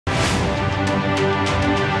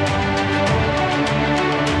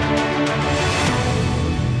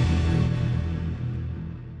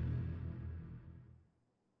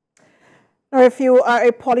Or if you are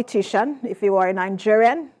a politician, if you are a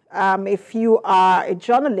Nigerian, if you are a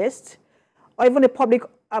journalist, or even a public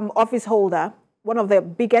office holder, one of the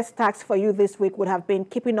biggest tasks for you this week would have been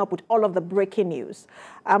keeping up with all of the breaking news.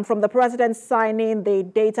 From the president signing the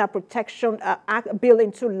Data Protection Bill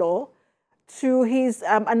into law, to his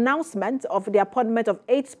announcement of the appointment of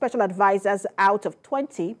 8 special advisors out of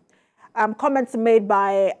 20, comments made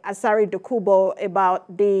by Asari Dokubo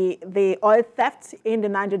about the oil theft in the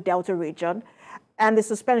Niger Delta region, and the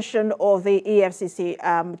suspension of the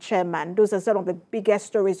EFCC chairman. Those are some of the biggest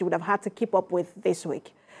stories you would have had to keep up with this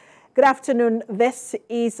week. Good afternoon. This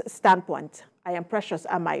is Standpoint. I am Precious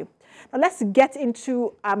Amayu. Now let's get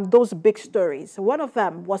into those big stories. One of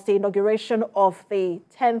them was the inauguration of the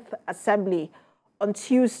 10th Assembly on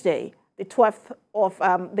Tuesday, the 12th of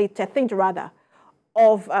the 13th rather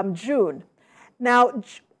of June. Now,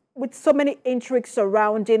 with so many intrigues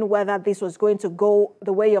surrounding whether this was going to go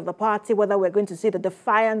the way of the party, whether we're going to see the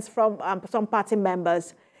defiance from some party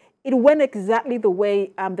members, it went exactly the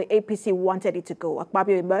way the APC wanted it to go.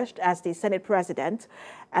 Akpabio emerged as the Senate president,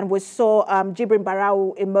 and we saw Jibrin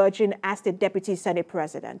Barau emerging as the deputy Senate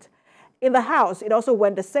president. In the House, it also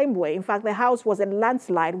went the same way. In fact, the House was a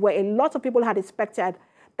landslide where a lot of people had expected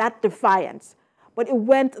that defiance. But it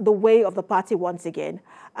went the way of the party once again.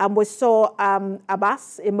 We saw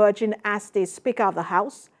Abbas emerging as the Speaker of the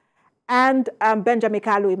House, and Benjamin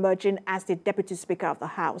Kalu emerging as the Deputy Speaker of the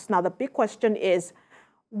House. Now, the big question is,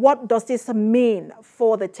 what does this mean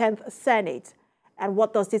for the 10th Senate? And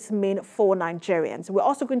what does this mean for Nigerians? We're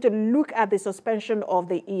also going to look at the suspension of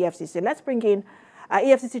the EFCC. Let's bring in,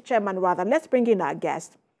 EFCC chairman rather, let's bring in our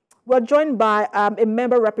guest. We're joined by a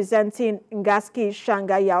member representing Ngaski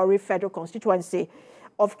Shanga Yauri Federal Constituency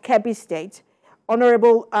of Kebbi State,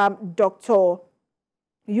 Honorable Dr.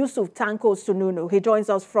 Yusuf Tanko Sununu. He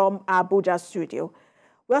joins us from Abuja studio.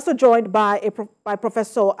 We're also joined by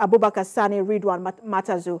Professor Abubakar Sani Ridwan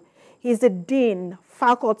Matazu. He's the Dean,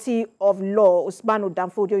 Faculty of Law, Usmanu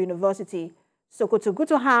Danfodio University, Sokoto. Good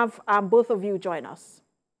to have both of you join us.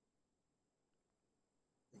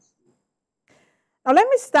 Now, let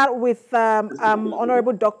me start with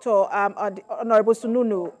Honorable Dr. Honorable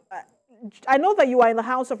Sununu. I know that you are in the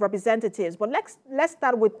House of Representatives, but let's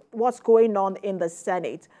start with what's going on in the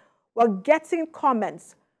Senate. We're getting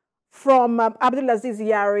comments from Abdulaziz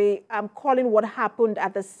Yari calling what happened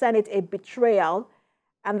at the Senate a betrayal,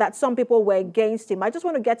 and that some people were against him. I just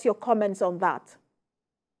want to get your comments on that.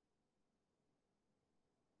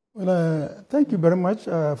 Well, thank you very much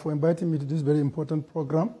for inviting me to this very important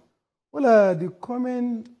program. Well, the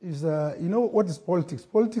comment is, you know, what is politics?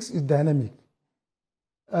 Politics is dynamic.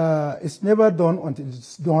 It's never done until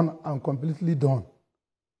it's done and completely done.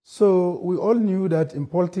 So we all knew that in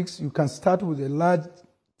politics, you can start with a large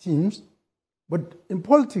teams, but in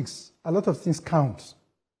politics, a lot of things count.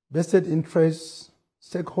 Vested interests,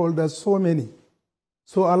 stakeholders, so many.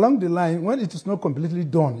 So along the line, when it is not completely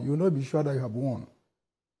done, you will not be sure that you have won.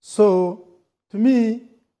 So to me,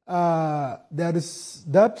 there is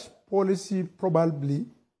that policy probably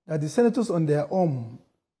that the senators on their own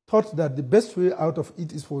thought that the best way out of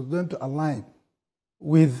it is for them to align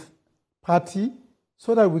with party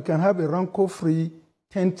so that we can have a rancor-free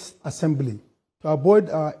 10th assembly to avoid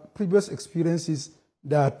our previous experiences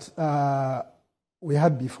that we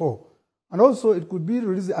had before. And also it could be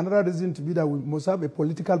another reason to be that we must have a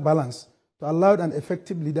political balance to allow an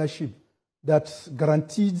effective leadership that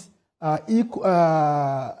guarantees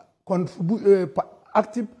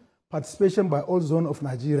active participation by all zones of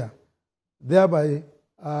Nigeria, thereby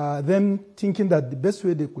them thinking that the best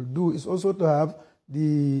way they could do is also to have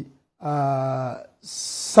the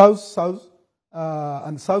South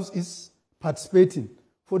and Southeast participating.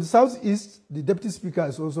 For the Southeast, the Deputy Speaker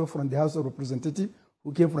is also from the House of Representatives,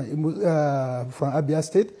 who came from Abia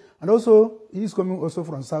State, and also he is coming also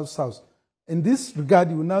from South-South. In this regard,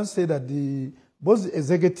 you will now say that both the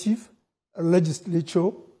executive,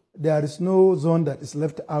 legislature, there is no zone that is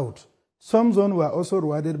left out. Some zones were also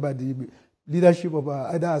rewarded by the leadership of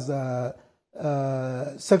either as a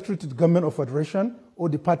secretary to the government of federation or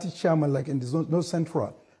the party chairman, like in the zone, North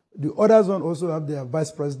Central. The other zone also have their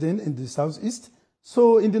vice president in the Southeast.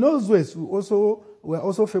 So in the Northwest, we were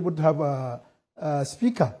also favored to have a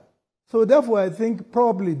speaker. So therefore, I think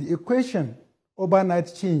probably the equation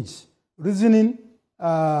overnight change, reasoning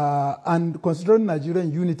and considering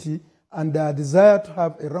Nigerian unity and the desire to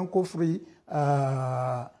have a rancor-free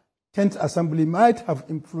 10th Assembly might have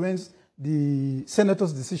influenced the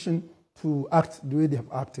senators' decision to act the way they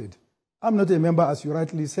have acted. I'm not a member, as you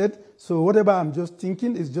rightly said, so whatever I'm just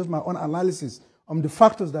thinking is just my own analysis on the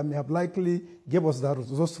factors that may have likely gave us the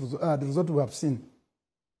result we have seen.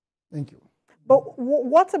 Thank you. But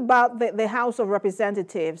what about the House of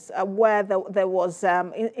Representatives, where there was,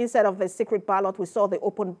 instead of the secret ballot, we saw the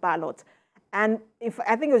open ballot? And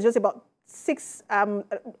I think it was just about 6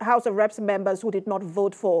 House of Reps members who did not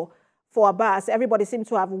vote for Abbas. Everybody seemed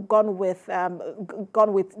to have gone with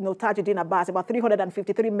Tajuddin Abbas. About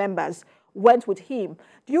 353 members went with him.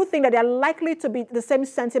 Do you think that there are likely to be the same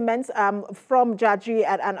sentiments from Jaji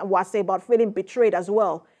and Wase about feeling betrayed as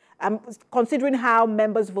well, considering how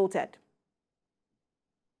members voted?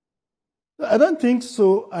 I don't think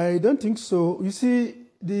so. I don't think so. You see,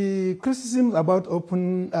 the criticism about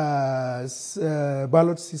open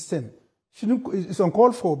ballot system is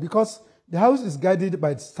uncalled for, because the House is guided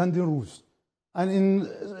by standing rules. And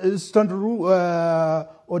in standing rule,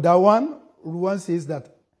 Order 1, Rule 1 says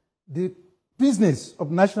that the business of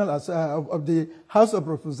of the House of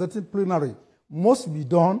Representatives plenary must be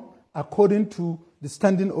done according to the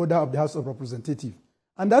standing order of the House of Representatives.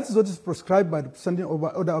 And that is what is prescribed by the standing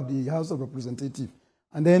order of the House of Representatives.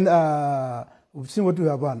 And then we've seen what we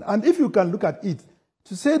have done. And if you can look at it,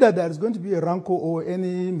 to say that there is going to be a rancor or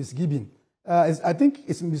any misgiving, I think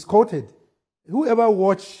it's misquoted. Whoever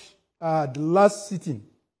watched the last sitting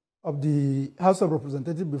of the House of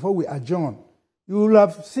Representatives before we adjourn, you will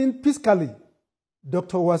have seen peacefully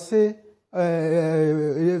Dr. Wase,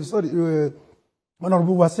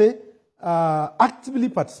 Honorable Wase, actively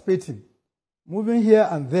participating, moving here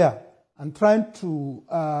and there, and trying to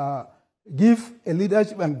give a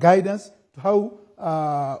leadership and guidance to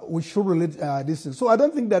how we should relate this thing. So I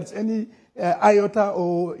don't think there's any iota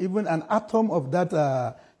or even an atom of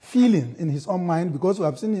that feeling in his own mind, because we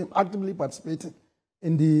have seen him actively participating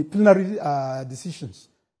in the plenary decisions.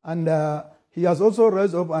 And he has also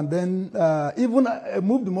raised up and then even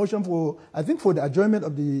moved the motion for, I think, for the adjournment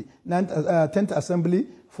of the 10th Assembly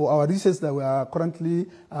for our recess that we are currently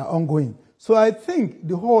ongoing. So I think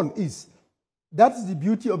the whole is, that's the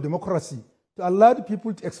beauty of democracy, to allow the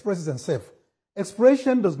people to express themselves.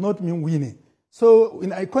 Expression does not mean winning. So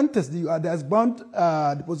in a contest, there's bound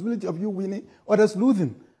the possibility of you winning or others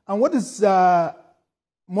losing. And what is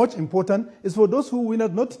much important is for those who win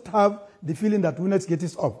not to have the feeling that winners get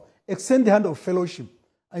it off. Extend the hand of fellowship.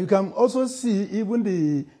 And you can also see even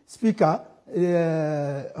the speaker,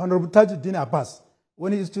 Honorable Tajuddin Abbas,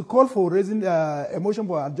 when he is to call for raising a motion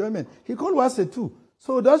for adjournment, he called Wase too.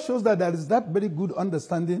 So that shows that there is that very good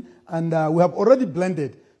understanding, and we have already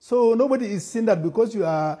blended. So nobody is saying that because you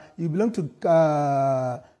belong to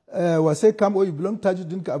Wase camp or you belong to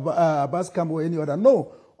Tajuddin Abbas camp or any other.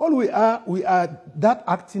 No, all we are that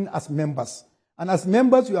acting as members. And as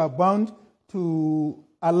members, you are bound to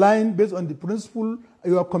align based on the principle,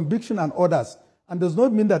 your conviction and orders. And does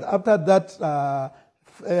not mean that after that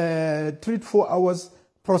 3-4 hours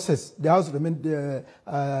process, the House will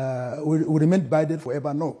remain divided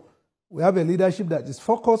forever. No. We have a leadership that is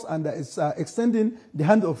focused and that is extending the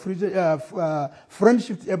hand of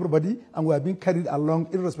friendship to everybody, and we are being carried along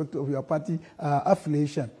irrespective of your party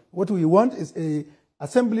affiliation. What we want is an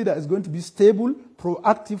assembly that is going to be stable,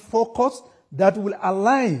 proactive, focused, that will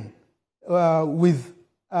align with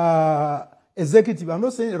executive. I'm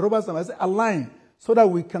not saying a robust, I say align, so that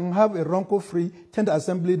we can have a rancor-free 10th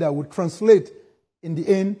assembly that will translate in the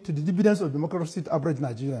end to the dividends of democracy to average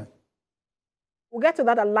Nigeria. We'll get to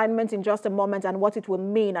that alignment in just a moment and what it will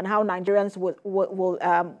mean and how Nigerians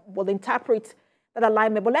will interpret that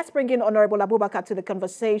alignment. But let's bring in Honorable Abubakar to the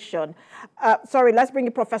conversation. Let's bring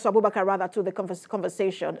in Professor Abubakar rather to the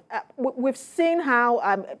conversation. We've seen how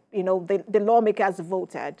the lawmakers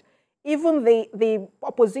voted. Even the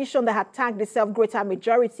opposition that had tagged itself greater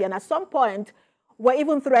majority, and at some point were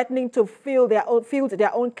even threatening to field their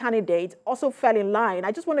own candidate, also fell in line.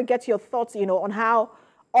 I just want to get your thoughts, on how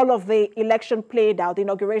all of the election played out, the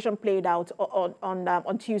inauguration played out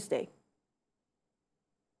on Tuesday.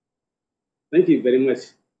 Thank you very much.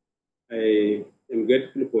 I am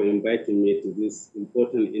grateful for inviting me to this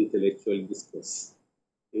important intellectual discourse,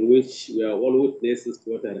 in which we are all witnesses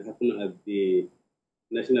to what had happened at the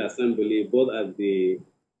National Assembly, both at the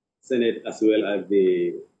Senate as well as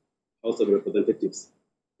the House of Representatives.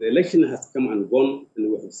 The election has come and gone,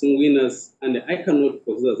 and we have seen winners, and I cannot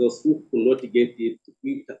consider those who could not get it to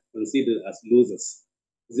be considered as losers.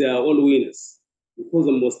 They are all winners, because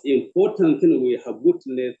the most important thing we have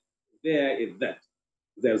witnessed there is that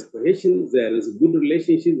there is cohesion, there is good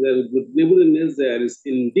relationship, there is good neighborliness, there is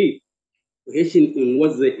indeed cohesion in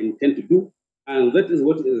what they intend to do, and that is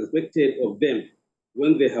what is expected of them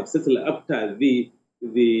when they have settled after the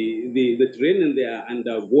training they are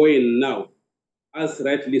undergoing now, as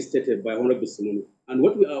rightly stated by Honorable Simone. And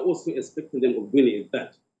what we are also expecting them of doing is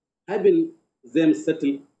that, having them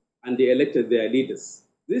settled and they elected their leaders,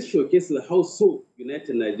 This showcases how so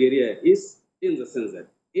united Nigeria is in the sense that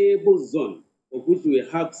every zone of which we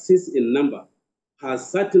have 6 in number has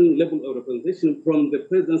certain level of representation from the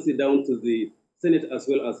presidency down to the Senate as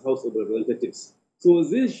well as House of Representatives. So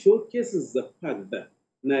this showcases the fact that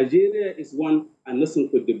Nigeria is one and nothing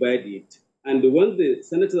could divide it. And when the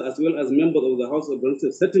senators as well as members of the House of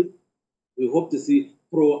Representatives settle, we hope to see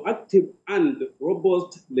proactive and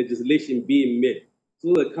robust legislation being made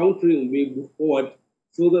so the country will move forward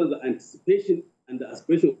so that the anticipation and the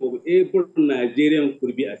aspiration of every Nigerian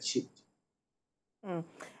could be achieved. Mm.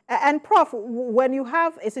 And Prof, when you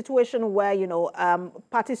have a situation where,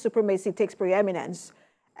 party supremacy takes preeminence,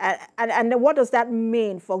 and what does that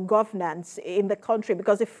mean for governance in the country?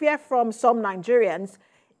 Because the fear from some Nigerians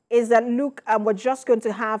is that, look, we're just going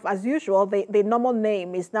to have, as usual, the normal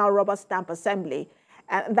name is now Rubber Stamp Assembly.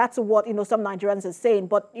 And that's what, some Nigerians are saying.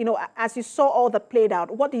 But, as you saw all that played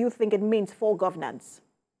out, what do you think it means for governance?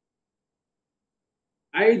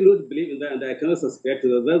 I do not believe in that, and I cannot subscribe to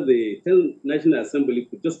that the 10th National Assembly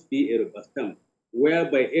could just be a rubber stamp,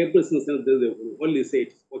 whereby every single senator they will only say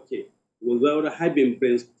it's okay, without having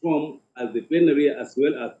brainstormed at the plenary as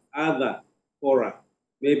well as other fora.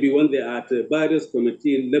 Maybe when they are at various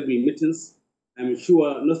committee level meetings, I'm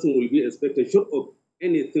sure nothing will be expected short of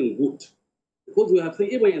anything good. Because we have seen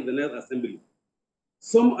even in the National Assembly,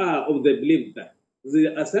 some are of the belief that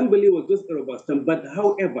the assembly was just a rubber stamp, but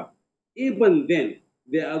however, even then,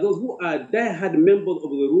 there are those who are die-hard members of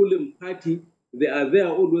the ruling party. They are there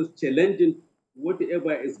always challenging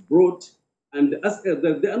whatever is brought, and as they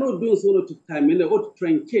are not doing so to terminate or to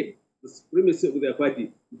truncate the supremacy of their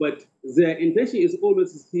party, but their intention is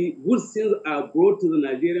always to see good things are brought to the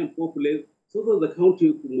Nigerian populace so that the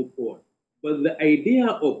country can move forward. But the idea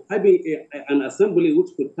of having an assembly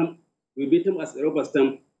which could come, will become as a rubber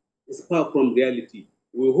stamp is far from reality.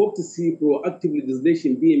 We hope to see proactive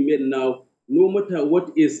legislation being made now. No matter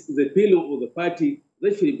what is the feeling of the party,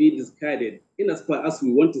 that should be discarded in as far as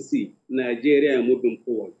we want to see Nigeria moving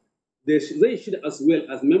forward. They should, as well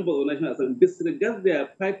as members of the National Assembly, disregard their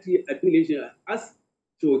party affiliation as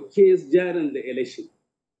showcased during the election.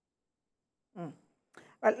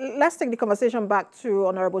 Let's take the conversation back to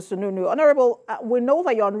Honorable Sununu. Honorable, we know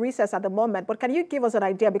that you're on recess at the moment, but can you give us an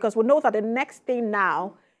idea? Because we know that the next thing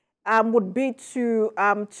now would be to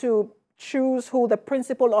choose who the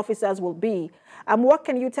principal officers will be. What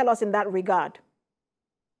can you tell us in that regard?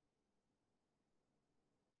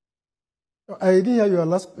 I didn't hear your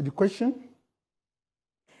last question.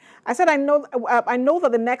 I said I know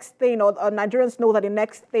that the next thing, or Nigerians know that the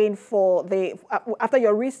next thing for after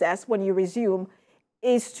your recess, when you resume,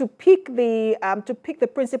 is to pick the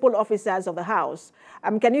principal officers of the House.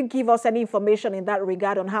 Can you give us any information in that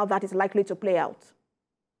regard on how that is likely to play out?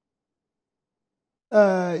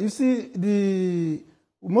 You see, we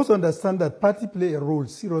must understand that party play a role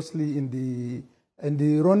seriously in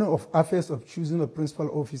the running of affairs of choosing the principal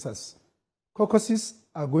officers. Caucuses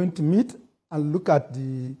are going to meet and look at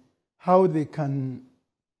how they can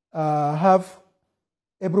have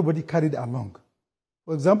everybody carried along.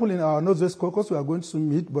 For example, in our Northwest Caucus, we are going to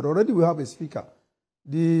meet, but already we have a speaker.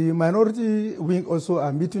 The minority wing also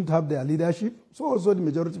are meeting to have their leadership, so also the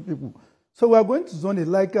majority people. So we are going to zone it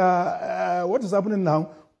like what is happening now,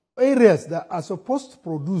 areas that are supposed to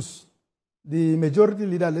produce the majority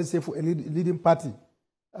leader, let's say for a leading party,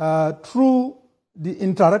 through the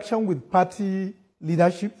interaction with party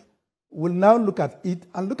leadership, will now look at it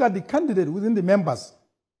and look at the candidate within the members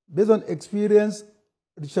based on experience,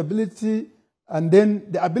 reachability, and then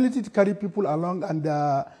the ability to carry people along and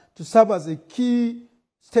to serve as a key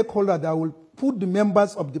stakeholder that will put the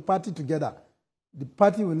members of the party together. The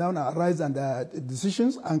party will now arise and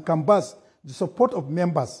decisions and canvass the support of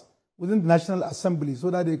members within the National Assembly so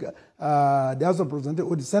that the House of Representatives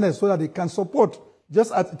or the Senate so that they can support,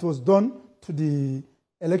 just as it was done to the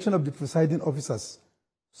election of the presiding officers.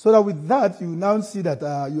 So that with that, you now see that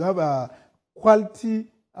you have a quality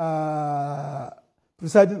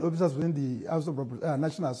presiding officers within the House of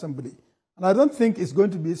National Assembly. And I don't think it's going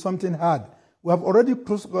to be something hard. We have already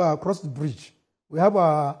crossed the bridge. We have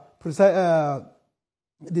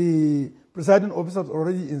the presiding officers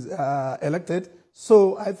already elected.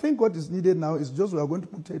 So I think what is needed now is just we are going to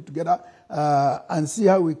put it together and see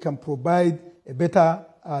how we can provide a better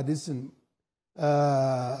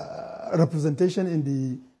representation in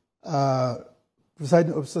the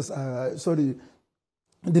presiding officers, the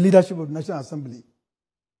leadership of the National Assembly.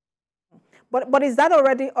 But is that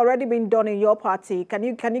already been done in your party? Can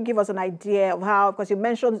you give us an idea of how, because you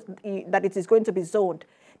mentioned that it is going to be zoned.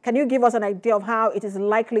 Can you give us an idea of how it is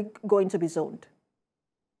likely going to be zoned?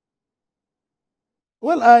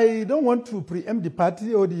 Well, I don't want to preempt the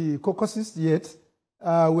party or the caucuses yet.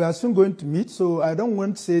 We are soon going to meet, so I don't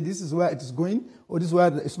want to say this is where it is going or this is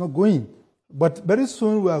where it's not going. But very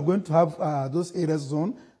soon we are going to have those areas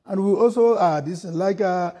zoned, and we also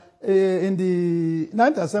in the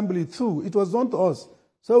Ninth Assembly too, it was zoned to us.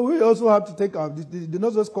 So we also have to take the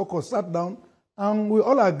Northwest Caucus sat down, and we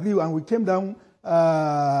all agree, and we came down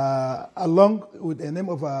along with the name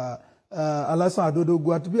of Alassane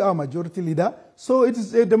Adodo to be our majority leader. So it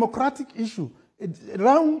is a democratic issue.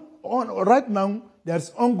 Right now, there's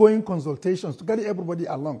ongoing consultations to carry everybody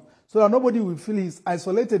along, so that nobody will feel he's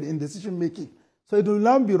isolated in decision making. So it will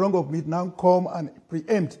now be wrong of me to now come and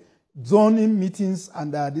preempt zoning meetings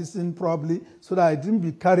and this thing probably, so that I didn't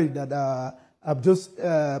be carried that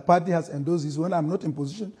party has endorsed this when I'm not in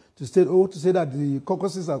position to state or to say that the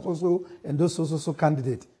caucuses have also endorsed also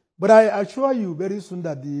candidate. But I assure you very soon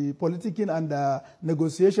that the politicking and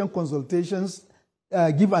negotiation consultations,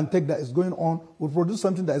 give and take that is going on will produce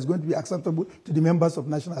something that is going to be acceptable to the members of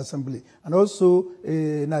National Assembly. And also,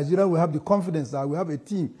 Nigeria will have the confidence that we have a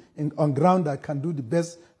team on ground that can do the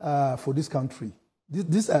best for this country.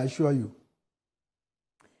 This I assure you.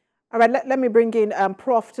 All right, let me bring in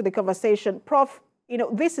Prof to the conversation. Prof,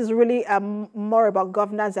 this is really more about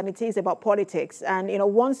governance than it is about politics. And,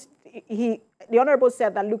 once the Honorable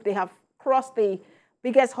said that, look, they have crossed the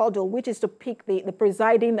biggest hurdle, which is to pick the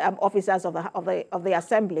presiding officers of the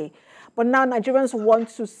assembly. But now Nigerians want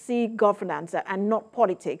to see governance and not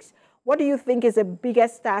politics. What do you think is the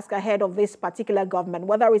biggest task ahead of this particular government,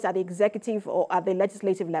 whether it's at the executive or at the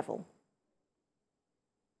legislative level?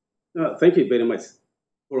 Thank you very much.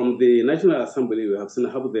 From the National Assembly, we have seen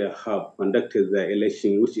how they have conducted their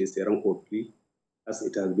election, which is around quarterly, as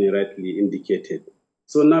it has been rightly indicated.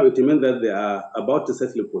 So now it means that they are about to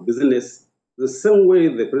settle for business. The same way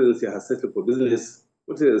the presidency has settled for business,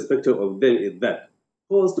 what is expected of them is that,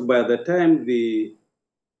 first, by the time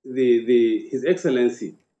His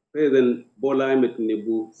Excellency President Bola Ahmed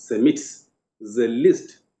Tinubu submits the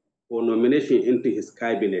list for nomination into his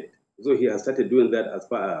cabinet, so he has started doing that as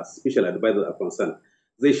far as special advisors are concerned.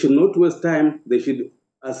 They should not waste time. They should,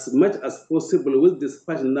 as much as possible, with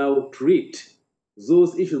dispatch now treat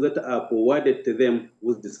those issues that are forwarded to them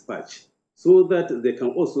with dispatch, so that they can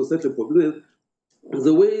also settle for business.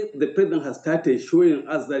 The way the president has started showing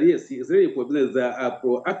us that, yes, he is ready for business, there are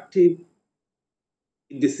proactive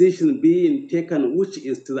decisions being taken, which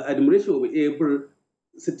is to the admiration of every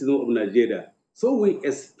citizen of Nigeria. So we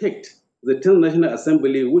expect the 10th National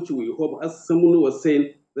Assembly, which we hope, as someone was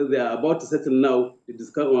saying, that they are about to settle now to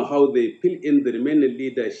discuss on how they fill in the remaining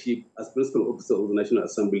leadership as principal officer of the National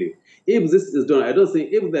Assembly. If this is done, I don't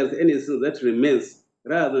think if there's anything that remains,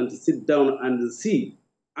 rather than to sit down and see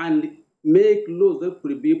and make laws that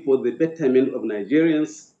could be for the betterment of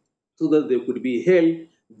Nigerians, so that they could be held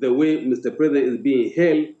the way Mr. President is being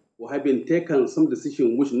held, or have been taken some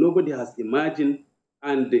decision which nobody has imagined,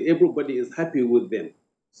 and everybody is happy with them.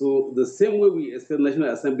 So the same way we expect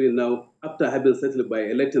National Assembly now, after having settled by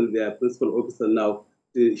electing their principal officer now,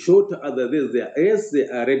 to show to others that yes, they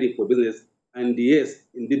are ready for business, and yes,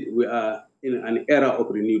 indeed, we are in an era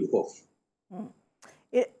of renewed hope.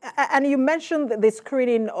 And you mentioned the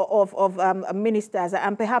screening of ministers,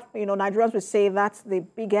 and perhaps Nigerians would say that's the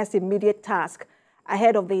biggest immediate task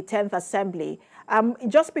ahead of the 10th Assembly.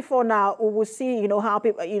 Just before now, we will see, how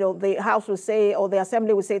people, the House will say, or the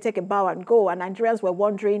Assembly will say, take a bow and go. And Nigerians were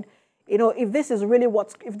wondering, if this is really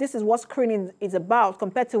what screening is about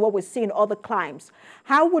compared to what we see in other climes.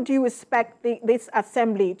 How would you expect this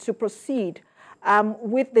Assembly to proceed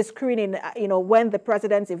with the screening, when the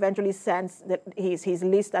president eventually sends his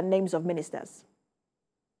list and names of ministers?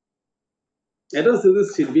 I don't think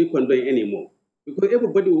this should be conveyed anymore, because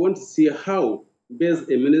everybody wants to see how best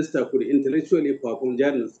a minister could intellectually perform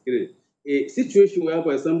during the screen. A situation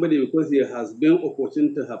whereby somebody, because he has been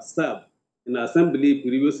opportunity to have served in the assembly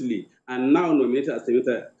previously and now nominated as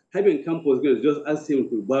senator, having come for screening, just ask him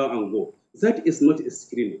to bow and go. That is not a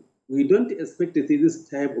screening. We don't expect to see this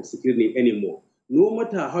type of screening anymore. No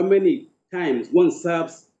matter how many times one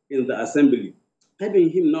serves in the assembly, having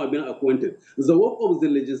him now been appointed, the work of the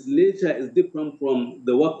legislature is different from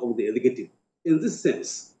the work of the executive. In this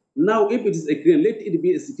sense, now, if it is a screen, let it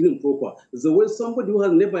be a screen proper. The way somebody who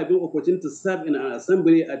has never been opportunity to serve in an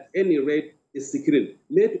assembly at any rate is screened.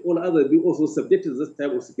 Let all others be also subject to this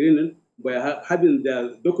type of screening by having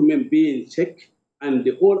their document being checked, and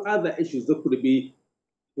all other issues that could be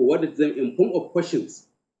forwarded to them in form of questions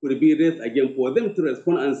could be raised again for them to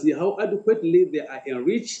respond and see how adequately they are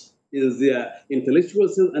enriched in their intellectual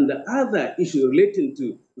sense and the other issues relating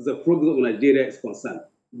to the progress of Nigeria is concerned.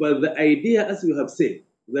 But the idea, as you have said,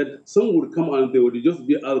 that some would come and they would just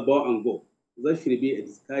be out bow and go. That should be a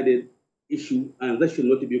discarded issue, and that should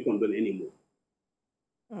not be condoned anymore.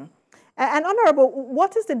 And Honorable,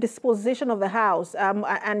 what is the disposition of the House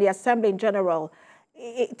and the Assembly in general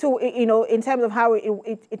to, in terms of how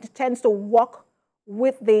it tends to work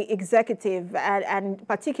with the executive and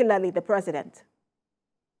particularly the president?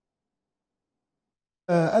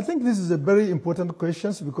 I think this is a very important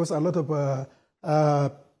question because a lot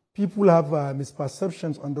of people have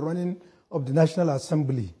misperceptions on the running of the National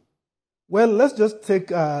Assembly. Well, let's just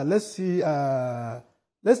take, let's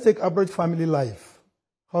take average family life,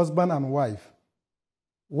 husband and wife.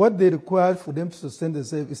 What they require for them to sustain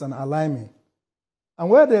themselves is an alignment. And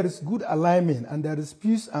where there is good alignment and there is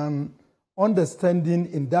peace and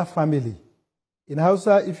understanding in that family, in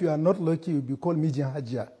Hausa, if you are not lucky, you'll be called Mijin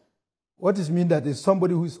Hajia. What is mean that is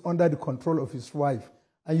somebody who is under the control of his wife,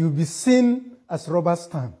 and you'll be seen as rubber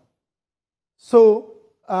stamp. So,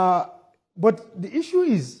 but the issue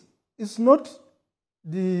is, it's not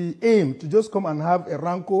the aim to just come and have a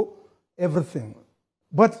rancor, everything.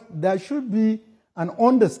 But there should be an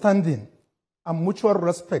understanding and mutual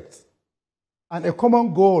respect and a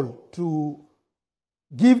common goal to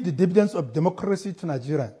give the dividends of democracy to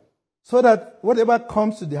Nigeria so that whatever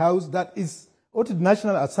comes to the House that is, or to the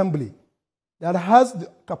National Assembly, that has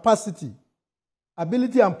the capacity,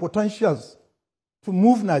 ability, and potentials to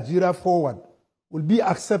move Nigeria forward will be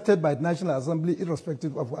accepted by the National Assembly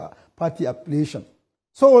irrespective of party affiliation.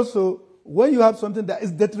 So also, when you have something that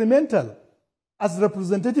is detrimental, as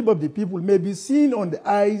representative of the people, may be seen on the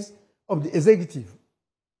eyes of the executive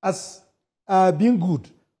as being good,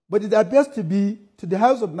 but it appears to be to the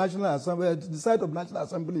House of National Assembly, to the side of National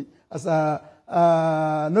Assembly, as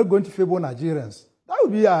not going to favor Nigerians. That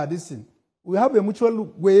would be this thing. We have a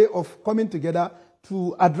mutual way of coming together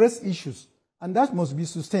to address issues, and that must be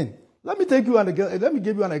sustained. Let me give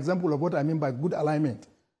you an example of what I mean by good alignment.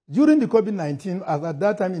 During the COVID-19, at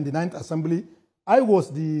that time in the 9th Assembly, I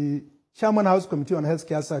was the Chairman House Committee on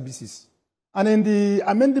Healthcare Services. And in the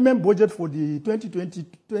amendment budget for the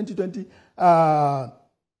 2020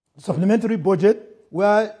 supplementary budget,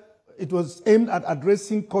 where it was aimed at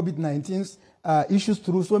addressing COVID-19's issues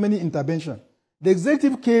through so many interventions, the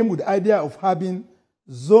executive came with the idea of having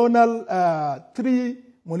zonal 3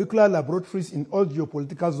 molecular laboratories in all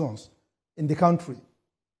geopolitical zones in the country.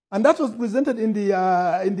 And that was presented in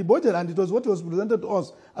the budget, and it was what was presented to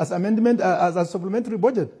us as amendment, as a supplementary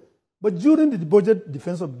budget. But during the budget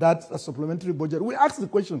defense of that supplementary budget, we asked the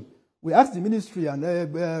question. We asked the ministry and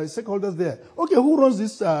stakeholders there, okay, who runs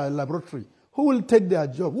this laboratory? Who will take their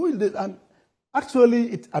job? Who will they? And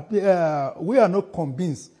actually, we are not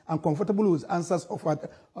convinced and comfortable with answers offered.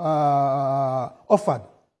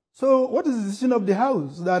 So what is the decision of the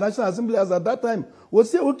House? The National Assembly, as at that time, would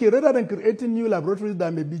say, okay, rather than creating new laboratories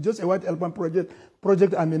that may be just a white elephant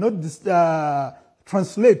project and may not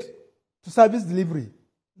translate to service delivery,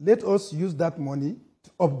 let us use that money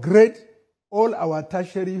to upgrade all our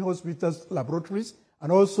tertiary hospitals laboratories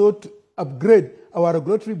and also to upgrade our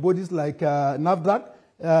regulatory bodies like NAFDAC,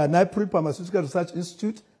 NIPRI Pharmaceutical Research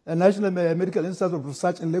Institute, National Medical Institute of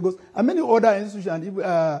Research in Lagos, and many other institutions with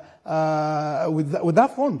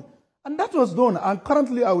that fund. And that was done. And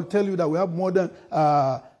currently, I will tell you that we have more than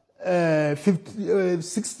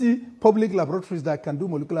 60 public laboratories that can do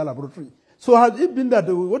molecular laboratory. So has it been that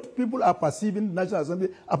what people are perceiving the National Assembly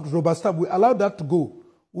as robust, we allow that to go.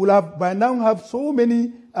 We'll have by now have so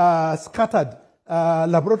many scattered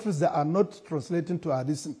laboratories that are not translating to our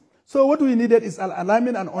distance. So what we needed is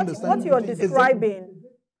alignment and understanding. What you're describing,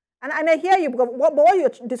 and I hear you, because what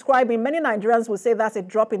you're describing, many Nigerians will say that's a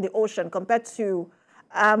drop in the ocean compared to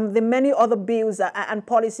the many other bills and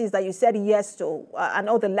policies that you said yes to, and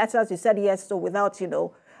all the letters you said yes to without,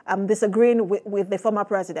 disagreeing with the former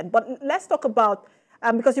president. But let's talk about,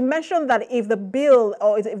 because you mentioned that if the bill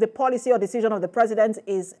or if the policy or decision of the president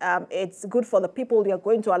is it's good for the people, you're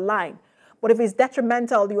going to align. But if it's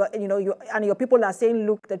detrimental, and your people are saying,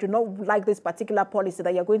 look, they do not like this particular policy,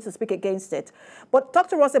 that you're going to speak against it. But talk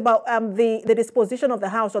to us about the disposition of the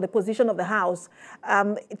House or the position of the House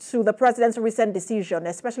to the president's recent decision,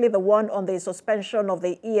 especially the one on the suspension of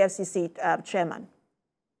the EFCC chairman.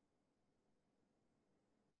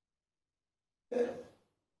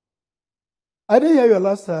 I didn't hear your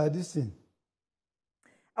last this thing.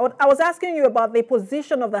 I was asking you about the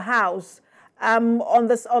position of the House on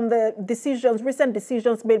the decisions, recent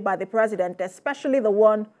decisions made by the president, especially the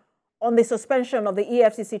one on the suspension of the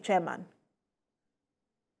EFCC chairman.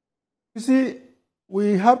 You see,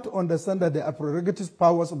 we have to understand that there are prerogative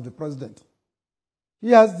powers of the president.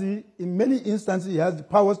 He has in many instances, he has the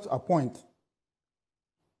powers to appoint.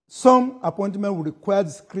 some appointment will require the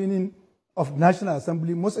screening of the National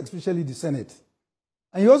Assembly, most especially the Senate.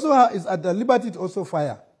 And he also is at the liberty to also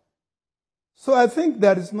fire. So I think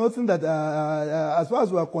there is nothing that, as far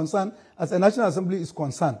as we are concerned, as a National Assembly is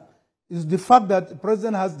concerned, is the fact that the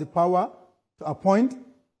president has the power to appoint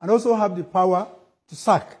and also have the power to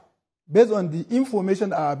sack based on the information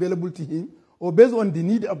that are available to him or based on the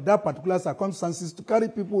need of that particular circumstances to carry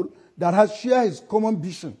people that share his common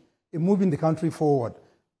vision in moving the country forward.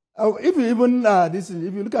 If you even if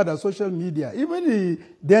you look at the social media, even the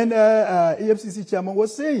then EFCC chairman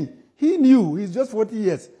was saying he knew he's just 40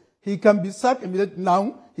 years. He can be sacked immediately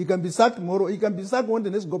now. He can be sacked tomorrow. He can be sacked when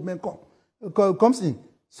the next government comes in.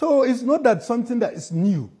 So it's not that something that is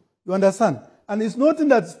new. You understand? And it's nothing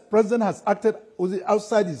that the president has acted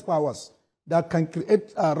outside his powers that can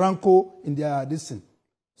create a rancor in their destiny.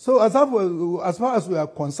 So as far as we are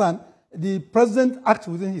concerned, the president acts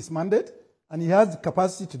within his mandate, and he has the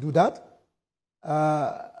capacity to do that.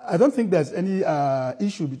 I don't think there's any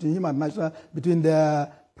issue between him and between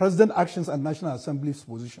the president's actions and National Assembly's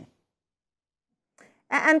position.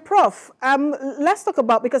 And Prof, let's talk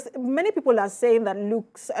about, because many people are saying that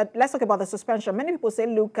let's talk about the suspension. Many people say,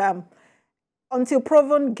 look, until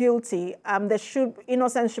proven guilty,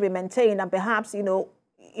 innocence should be maintained, and perhaps, you know,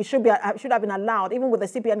 it should have been allowed, even with the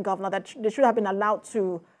CBN governor, that they should have been allowed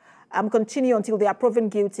to continue until they are proven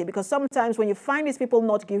guilty, because sometimes when you find these people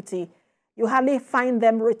not guilty, you hardly find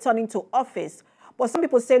them returning to office. But some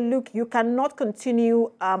people say, look, you cannot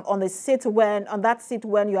continue on that seat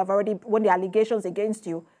when you have when the allegations against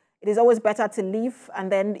you. It is always better to leave, and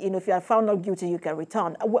then, you know, if you are found not guilty, you can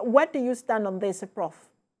return. Where do you stand on this, Prof?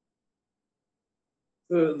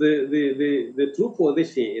 So the true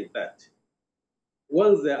position is that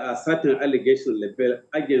once there are certain allegations leveled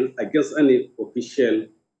against any official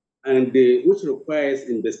and which requires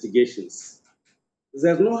investigations,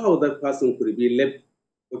 there's no how that person could be left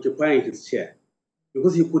occupying his chair,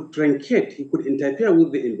 because he could truncate, he could interfere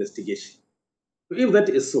with the investigation. So if that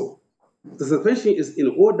is so, the suspension is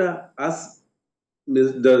in order, as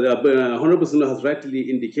the Honorable Senator has rightly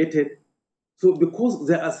indicated. So because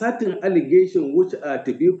there are certain allegations which are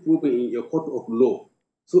to be proven in a court of law.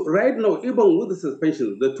 So right now, even with the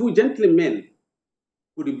suspension, the two gentlemen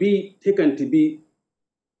could be taken to be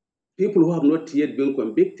people who have not yet been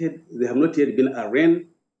convicted, they have not yet been arraigned.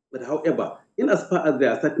 But however, in as far as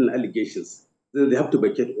there are certain allegations, then they have to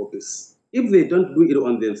vacate office. If they don't do it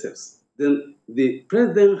on themselves, then the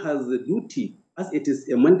president has the duty, as it is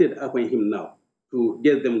a mandate upon him now, to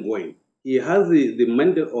get them going. He has the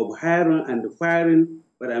mandate of hiring and firing,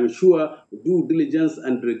 but I'm sure due diligence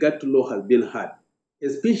and regard to law has been had,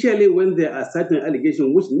 especially when there are certain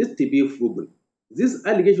allegations which need to be proven. This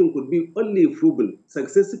allegation could be only proven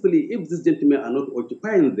successfully if these gentlemen are not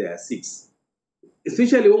occupying their seats,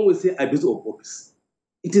 especially when we say abuse of office.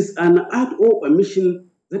 It is an act or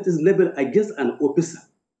omission that is leveled against an officer,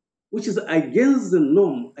 which is against the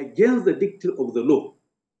norm, against the dictate of the law.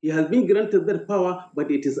 He has been granted that power, but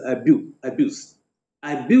it is abuse.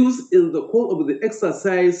 Abuse in the course of the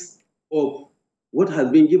exercise of what has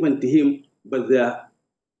been given to him, but there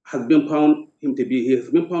has been found he has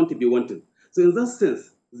been found to be wanted. So in that sense,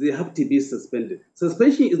 they have to be suspended.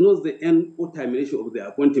 Suspension is not the end or termination of the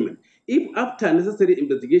appointment. If after necessary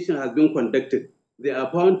investigation has been conducted, they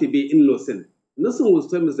are found to be innocent, nothing will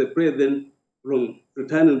stop Mr. President from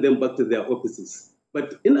returning them back to their offices.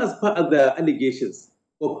 But in as part of the allegations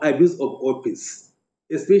of abuse of office,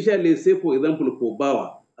 especially, say, for example, for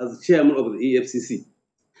Bauer as chairman of the EFCC,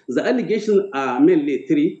 the allegations are mainly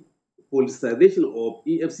three: politicization of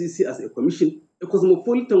EFCC as a commission, a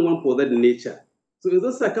cosmopolitan one for that nature. So in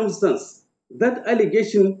that circumstance, that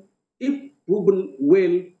allegation, if proven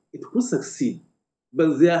well, it could succeed.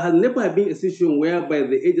 But there has never been a situation whereby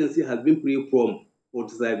the agency has been free from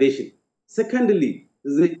politicization. Secondly,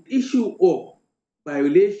 the issue of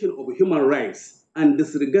violation of human rights and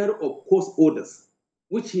disregard of court orders,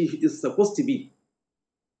 which he is supposed to be,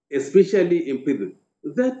 especially in prison.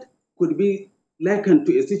 That could be likened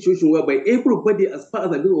to a situation whereby everybody, as far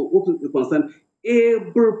as the office is concerned,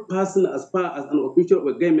 every person, as far as an official of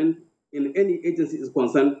a government in any agency is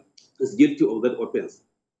concerned, is guilty of that offense.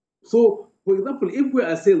 So, for example, if we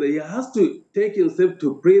are saying that he has to take himself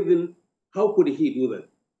to prison, how could he do that?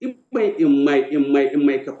 If in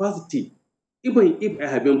my capacity, even if I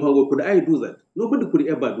have been power, could I do that? Nobody could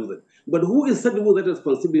ever do that. But who is said with that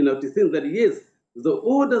responsibility now to think that yes, the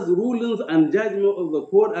orders, rulings, and judgment of the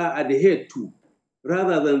court are adhered to,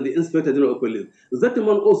 rather than the Inspector General of Police? That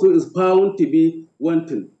man also is found to be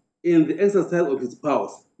wanton in the exercise of his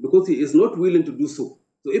powers because he is not willing to do so.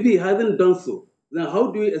 So if he hasn't done so, then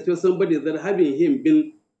how do you expect somebody that having him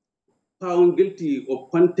been found guilty of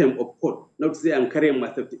contempt of court, not to say I'm carrying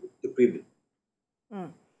myself to prison.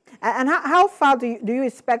 Mm. And how far do you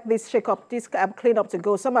expect this shake-up, this cleanup to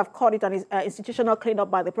go? Some have called it an institutional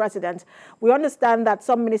cleanup by the president. We understand that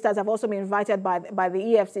some ministers have also been invited by the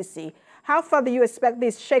EFCC. How far do you expect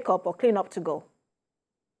this shake-up or cleanup to go?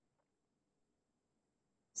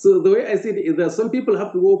 So the way I see it is that some people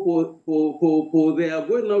have to go they are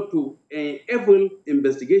going out to every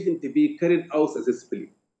investigation to be carried out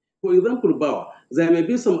successfully. For example, Bauer, there may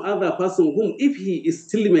be some other person whom, if he is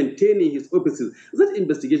still maintaining his offices, that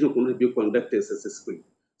investigation cannot be conducted successfully.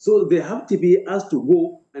 So they have to be asked to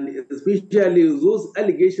go, and especially those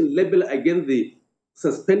allegations leveled against the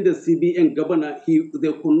suspended CBN governor,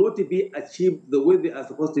 they could not be achieved the way they are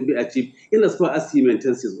supposed to be achieved in as far as he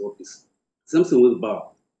maintains his office. Something with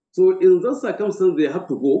Bauer. So in those circumstances, they have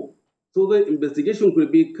to go, so the investigation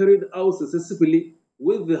could be carried out successfully,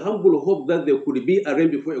 with the humble hope that they could be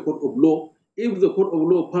arraigned before a court of law. If the court of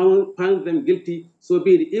law found them guilty, so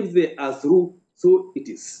be it. If they are through, so it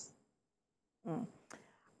is. Mm.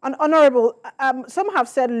 Honorable, some have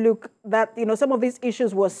said, look, that some of these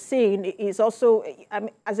issues were seen is also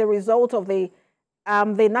as a result of the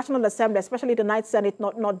National Assembly, especially the Ninth Senate,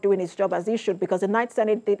 not doing its job as it should, because the Ninth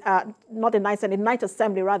Senate did, not the Ninth Senate, Ninth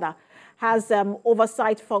Assembly rather, has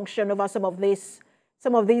oversight function over some of these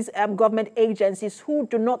government agencies who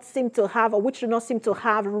do not seem to have, or which do not seem to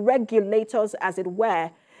have regulators, as it were,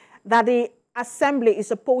 that the Assembly is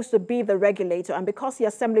supposed to be the regulator. And because the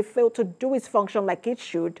Assembly failed to do its function like it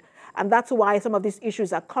should, and that's why some of these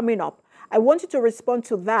issues are coming up. I want you to respond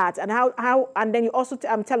to that, and and then you also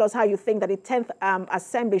tell us how you think that the 10th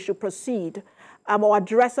Assembly should proceed or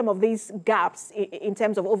address some of these gaps in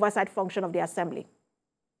terms of oversight function of the Assembly.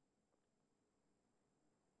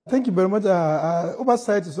 Thank you very much.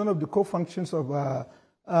 Oversight is one of the core functions of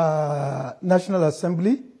National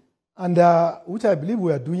Assembly, and which I believe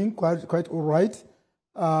we are doing quite all right.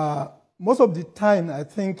 Most of the time, I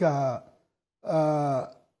think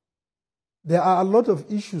there are a lot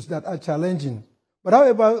of issues that are challenging. But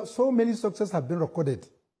however, so many successes have been recorded.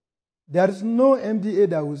 There is no MDA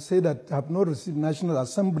that will say that have not received National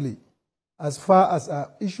Assembly as far as an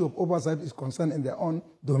issue of oversight is concerned in their own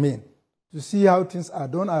domain, to see how things are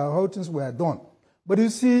done or how things were done. But you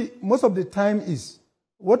see, most of the time is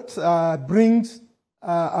what brings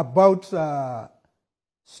about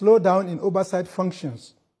slowdown in oversight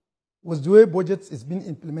functions was the way budgets is being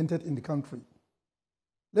implemented in the country.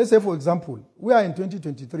 Let's say, for example, we are in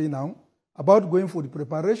 2023 now, about going for the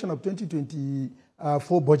preparation of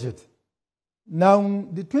 2024 budget. Now,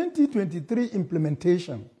 the 2023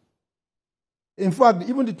 implementation, in fact,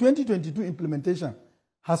 even the 2022 implementation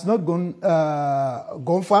has not gone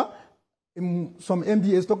far. In some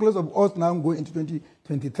MDAs, talk less of us now go into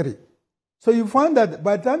 2023. So you find that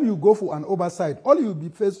by the time you go for an oversight, all you'll be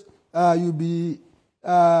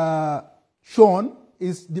shown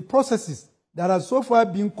is the processes that are so far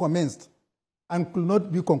being commenced and could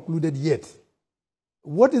not be concluded yet.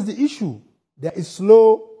 What is the issue? There is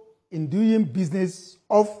slow in doing business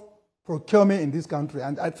of procurement in this country.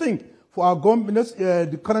 And I think for our government,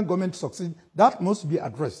 the current government to succeed, that must be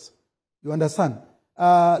addressed. You understand?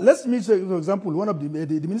 Let's me say, for example, one of the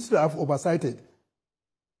ministry I've oversighted.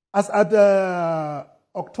 As at as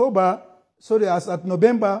at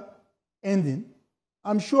November ending,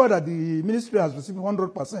 I'm sure that the ministry has received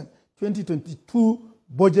 100% 2022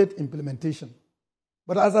 budget implementation.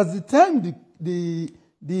 But as at the time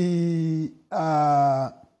the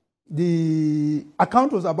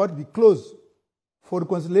account was about to be closed for the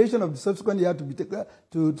conciliation of the subsequent year to be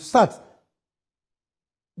to start,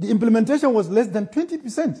 the implementation was less than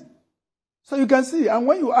 20%. So you can see, and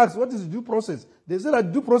when you ask what is the due process, they say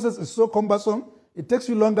that due process is so cumbersome, it takes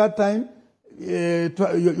you longer time.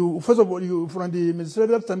 First of all, from the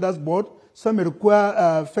Administrative Standards Board, some may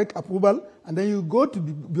require fake approval, and then you go to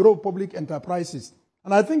the Bureau of Public Enterprises.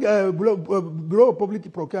 And I think Bureau of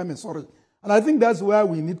Public Procurement, sorry. And I think that's where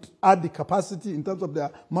we need to add the capacity in terms of their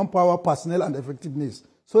manpower, personnel, and effectiveness,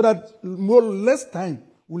 so that more or less time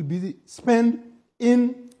will be spent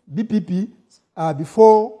in BPP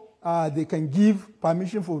before they can give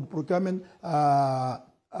permission for the procurement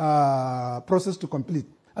process to complete.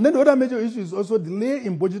 And then the other major issue is also delay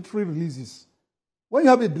in budgetary releases. When you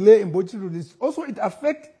have a delay in budgetary release, also it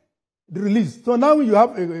affects the release. So now you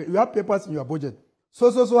have papers in your budget. So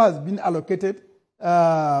has been allocated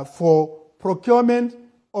for procurement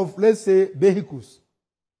of, let's say, vehicles.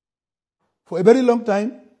 For a very long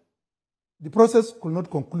time, the process could not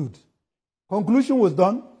conclude. Conclusion was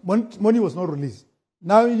done, money was not released.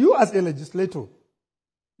 Now you as a legislator,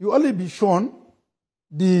 you only be shown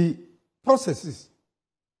the processes.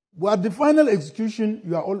 But the final execution,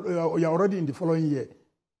 you are already in the following year.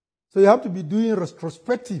 So you have to be doing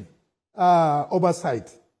retrospective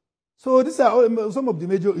oversight. So these are some of the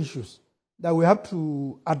major issues that we have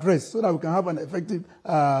to address so that we can have an effective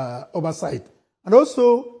oversight. And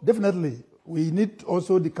also, definitely, we need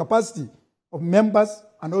also the capacity of members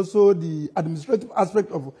and also the administrative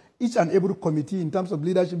aspect of each and every committee in terms of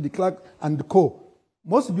leadership, the clerk and the co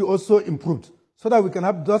must be also improved so that we can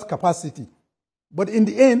have that capacity. But in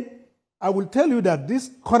the end, I will tell you that this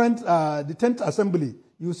current, the 10th Assembly,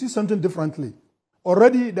 you see something differently.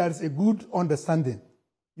 Already there is a good understanding.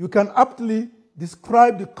 You can aptly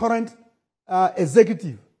describe the current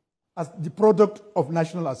executive as the product of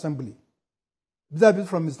National Assembly. That is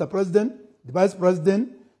from Mr. President, the Vice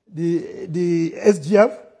President, the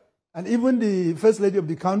SGF, and even the First Lady of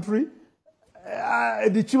the country,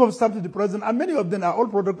 the Chief of Staff to the President, and many of them are all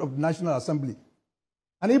product of the National Assembly.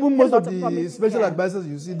 And even most of the special advisors,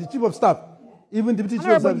 you see, the Chief of Staff, even Deputy Chief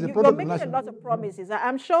of Staff is a product of the National Assembly. You're making a lot of promises.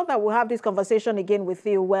 I'm sure that we'll have this conversation again with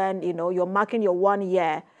you when, you're marking your 1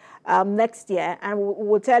 year next year, and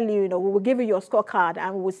we'll tell you, we will give you your scorecard,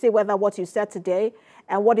 and we will see whether what you said today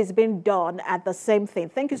and what is being done at the same thing.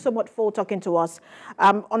 Thank you so much for talking to us.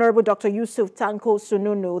 Honorable Dr. Yusuf Tanko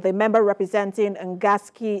Sununu, the member representing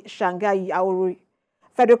Ngaski Shangai Yauri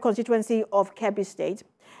Federal Constituency of Kebbi State,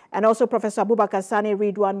 and also Professor Abubakar Sani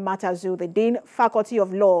Ridwan Matazu, the Dean, Faculty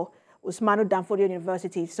of Law, Usmanu Danfodio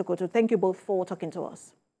University, Sokoto. Thank you both for talking to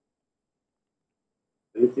us.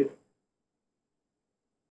 Thank you.